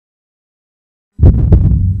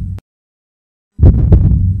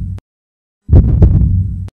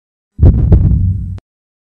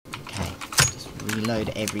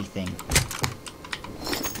everything.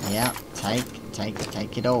 Yeah,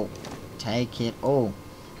 take it all. Take it all.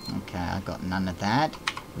 Okay, I got none of that.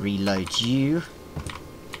 Reload you.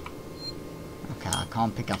 Okay, I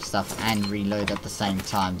can't pick up stuff and reload at the same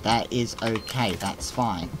time. That is okay, that's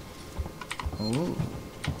fine. Ooh.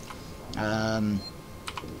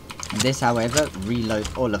 This, however, reload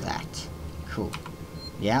all of that. Cool.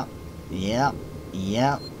 Yep.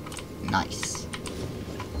 Nice.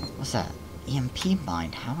 What's that? EMP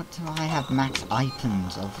mine. How do I have max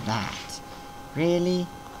items of that? Really?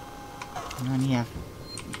 I only have...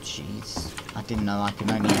 Jeez. I didn't know I could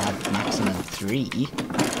only have maximum 3.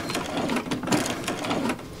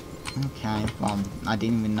 Okay, well, I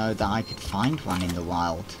didn't even know that I could find one in the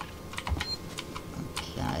wild.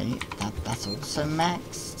 Okay, that's also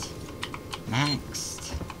maxed.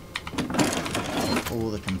 Take all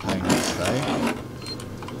the components though.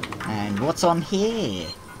 And what's on here?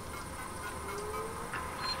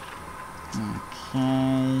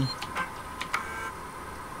 Okay.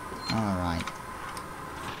 Alright.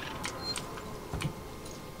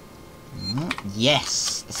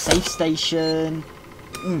 Yes! A safe station!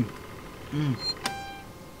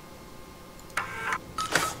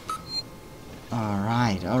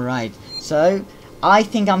 Alright. So, I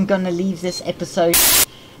think I'm gonna leave this episode.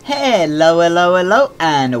 Hello,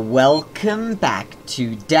 and welcome back.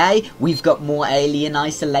 Today, we've got more Alien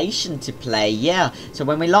Isolation to play, yeah. So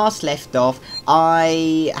when we last left off,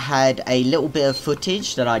 I had a little bit of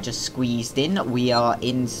footage that I just squeezed in. We are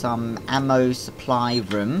in some ammo supply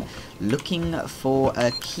room, looking for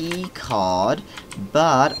a key card,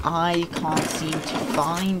 but I can't seem to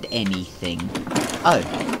find anything. Oh,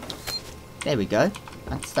 there we go.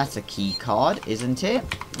 That's a key card, isn't it?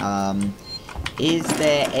 Is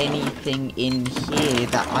there anything in here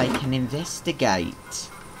that I can investigate?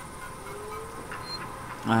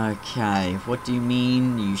 Okay, what do you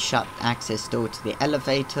mean? You shut access door to the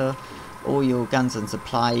elevator. All your guns and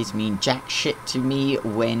supplies mean jack shit to me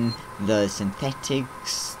when the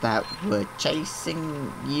synthetics that were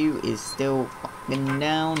chasing you is still fucking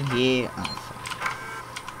down here. Oh,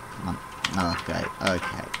 fuck.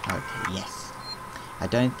 Okay, yes. I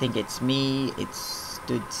don't think it's me. It's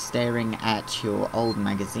stood staring at your old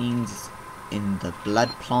magazines in the blood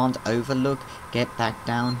plant overlook. Get back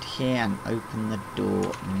down here and open the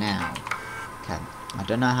door now. Okay, I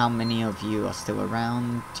don't know how many of you are still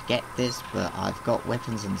around to get this, but I've got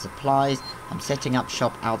weapons and supplies. I'm setting up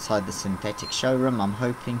shop outside the synthetic showroom. I'm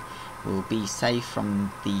hoping we'll be safe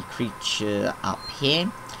from the creature up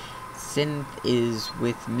here. Synth is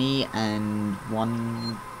with me and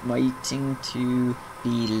one waiting to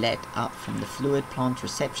be let up from the fluid plant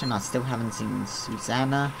reception. I still haven't seen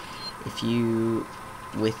Susanna. If you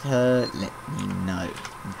with her, let me know.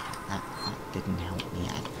 Okay, that didn't help me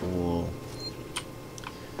at all.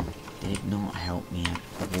 Did not help me at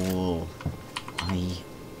all. I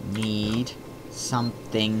need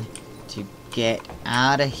something to get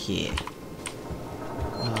out of here.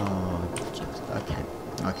 Oh, jeez. Okay.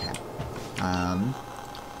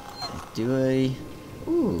 Do I...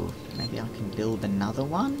 Ooh, maybe I can build another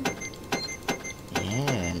one?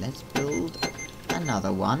 Yeah, let's build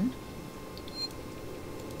another one.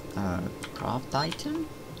 Craft item?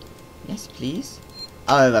 Yes, please.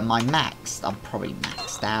 Oh, am I maxed? I'm probably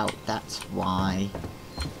maxed out, that's why.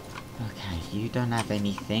 Okay, you don't have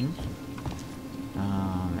anything.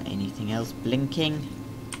 Anything else blinking?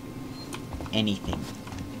 Anything.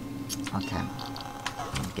 Okay.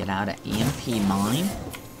 Get out of EMP mine.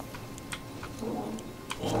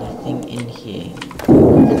 Anything in here?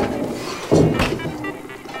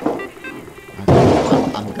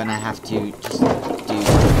 Okay, I'm gonna have to just do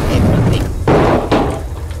everything.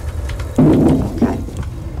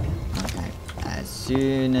 Okay. As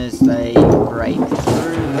soon as they break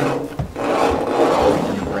through, they're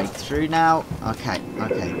gonna break through now. Okay.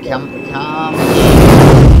 Come in.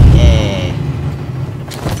 Yeah.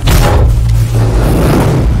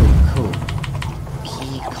 Cool.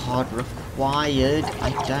 Key card required.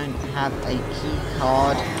 I don't have a key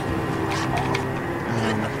card.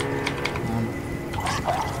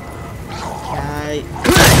 Okay.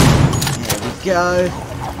 There we go.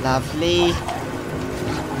 Lovely.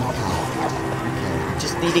 Okay.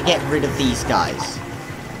 Just need to get rid of these guys.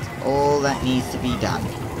 That's all that needs to be done.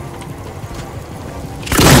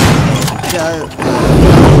 There we go.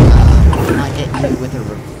 Can I get you with a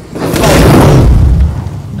revolver?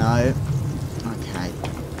 No. Okay.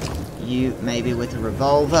 You maybe with a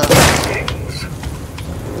revolver.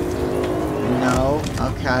 No.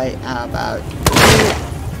 Okay. How about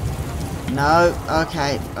you? No.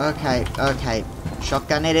 Okay.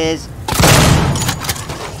 Shotgun it is.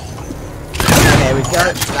 There we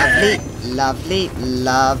go. Lovely, lovely,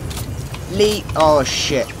 lovely. Oh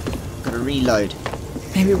shit. Gotta reload.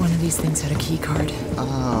 Maybe one of these things had a key card.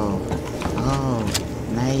 Oh,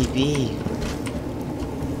 maybe.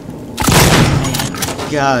 There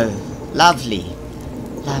we go. Lovely,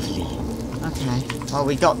 lovely. Okay, well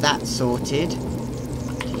we got that sorted.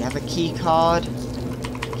 Do you have a key card?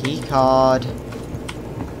 Key card.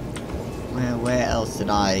 Where else did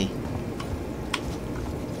I?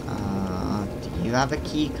 Do you have a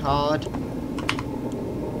key card?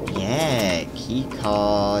 Yeah, key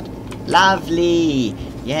card. Lovely!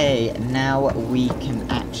 Yay, now we can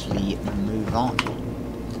actually move on.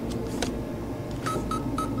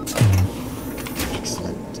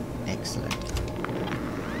 Excellent, excellent.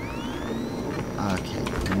 Okay,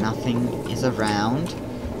 nothing is around.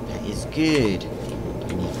 That is good.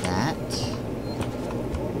 Don't need that.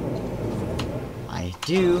 I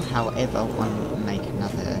do, however, want to make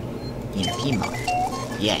another EMP mod.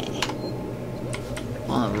 Yeah.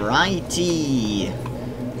 Alrighty.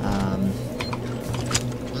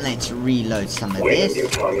 Let's reload some of this. New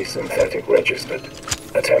Tommy synthetic registered.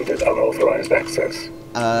 Attempted unauthorized access.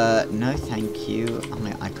 No thank you.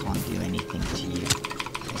 I can't do anything to you.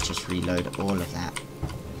 Let's just reload all of that.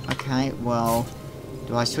 Okay, well,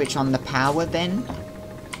 do I switch on the power then?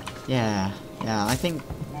 Yeah, I think...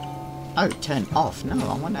 Oh, turn off. No,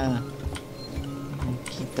 I want to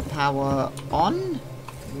keep the power on?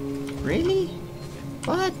 Really?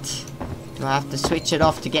 What? Do I have to switch it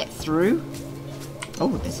off to get through?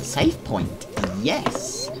 Oh, there's a save point.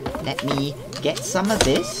 Yes. Let me get some of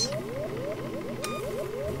this.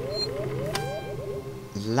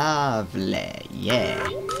 Lovely. Yeah.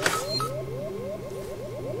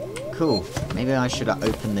 Cool. Maybe I should have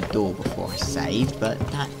opened the door before I saved, but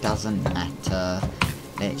that doesn't matter.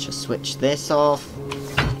 Let's just switch this off.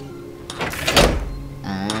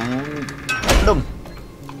 And... boom.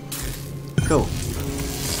 Cool.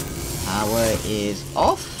 Power is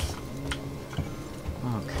off.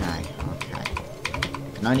 Okay.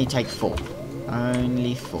 Can only take 4.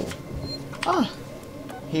 Only 4. Oh,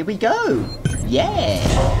 here we go. Yeah.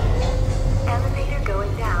 Elevator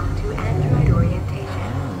going down to Android orientation.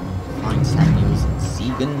 Oh, find Samuels and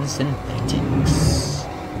Segan Synthetics.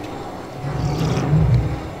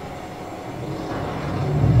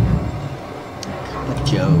 Cup of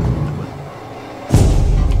Joe.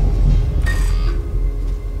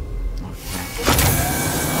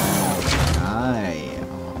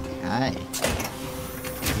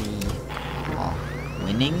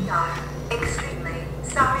 Extremely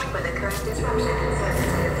sorry for the current disruption in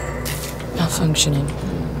services. Malfunctioning.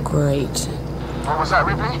 Great. What was that,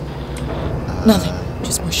 Ripley? Nothing.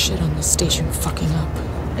 Just more shit on the station fucking up.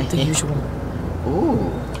 The usual.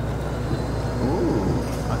 Ooh.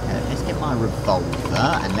 Okay, let's get my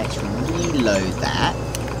revolver and let's reload that.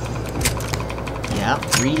 Yeah,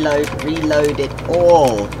 reload it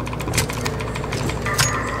all.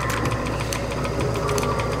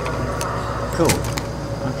 Cool.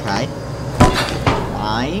 Okay.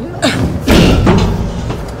 Climb.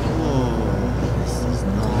 Oh, this does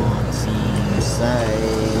not seem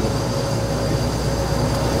safe.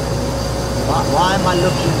 Why am I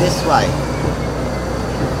looking this way?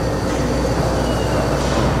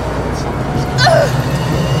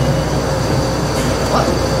 What?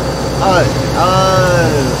 Oh, it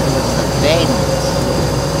was the vent.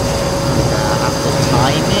 I have to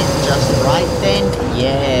time it just right then?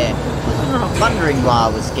 Yeah. I'm wondering why I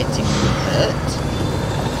was getting hurt.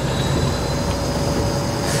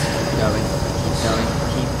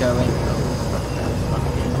 Keep going. Oh, what the fuck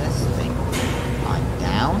is this thing? I'm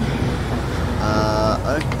down.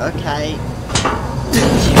 Okay.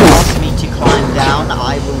 If you ask me to climb down,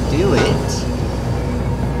 I will do it.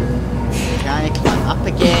 Okay, climb up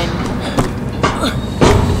again.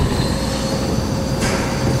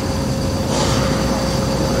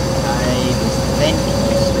 Okay, Mr. Vent, can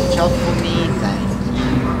you switch off for me? Thank you.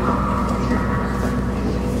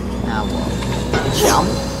 Now what? Jump?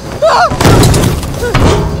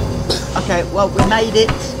 Okay, well, we made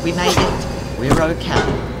it. We're okay.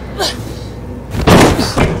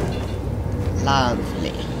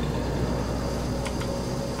 Lovely.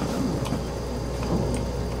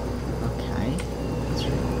 Okay.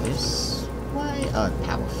 Through this way. Oh,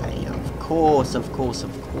 power failure. Of course. I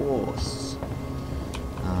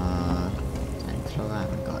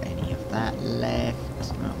haven't got any of that left.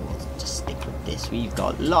 Oh, we'll just stick with this. We've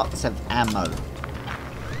got lots of ammo.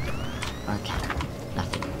 Okay.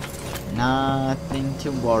 Nothing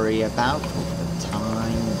to worry about for the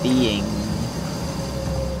time being.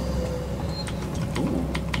 Ooh,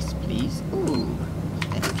 yes please. Ooh.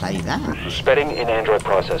 Let's play that. Spreading in Android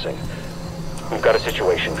processing. We've got a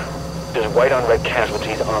situation. There's white on red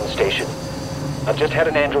casualties on station. I've just had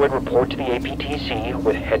an android report to the APTC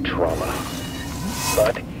with head trauma.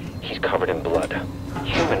 But he's covered in blood.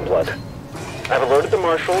 Human blood. I've alerted the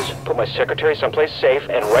marshals, put my secretary someplace safe,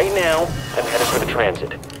 and right now, I'm headed for the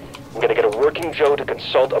transit. I'm gonna get a working Joe to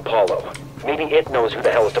consult Apollo. Maybe it knows who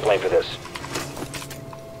the hell is to blame for this.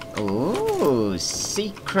 Ooh,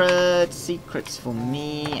 secrets for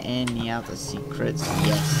me. Any other secrets?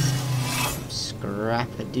 Yes.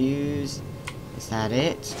 Scrapadoos. Is that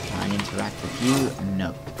it? Try and interact with you?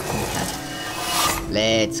 No. Okay.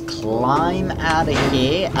 Let's climb out of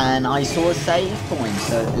here, and I saw a save point,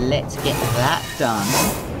 so let's get that done.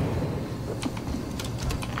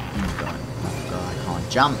 Oh god, I can't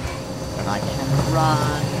jump, but I can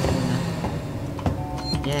run.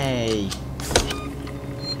 Yay.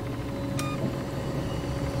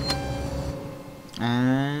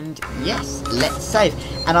 And yes, let's save.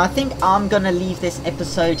 And I think I'm gonna leave this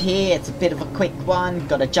episode here. It's a bit of a quick one,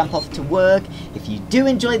 gotta jump off to work. If you do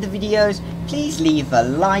enjoy the videos, please leave a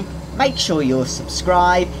like, make sure you're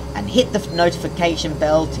subscribed, and hit the notification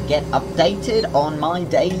bell to get updated on my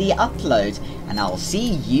daily uploads. And I'll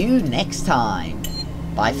see you next time.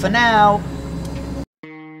 Bye for now.